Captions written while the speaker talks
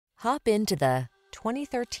Hop into the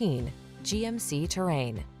 2013 GMC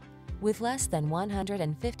Terrain. With less than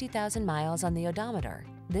 150,000 miles on the odometer,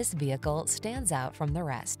 this vehicle stands out from the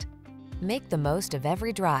rest. Make the most of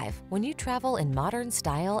every drive when you travel in modern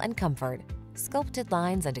style and comfort. Sculpted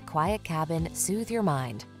lines and a quiet cabin soothe your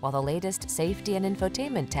mind, while the latest safety and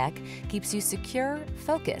infotainment tech keeps you secure,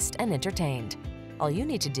 focused, and entertained. All you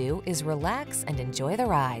need to do is relax and enjoy the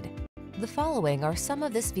ride. The following are some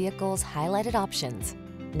of this vehicle's highlighted options: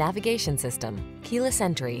 navigation system, keyless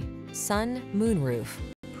entry, sun, moonroof,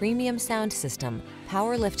 premium sound system,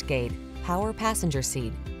 power liftgate, power passenger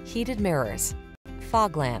seat, heated mirrors,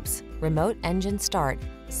 fog lamps, remote engine start,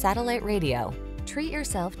 satellite radio. Treat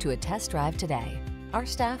yourself to a test drive today. Our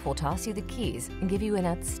staff will toss you the keys and give you an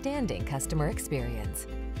outstanding customer experience.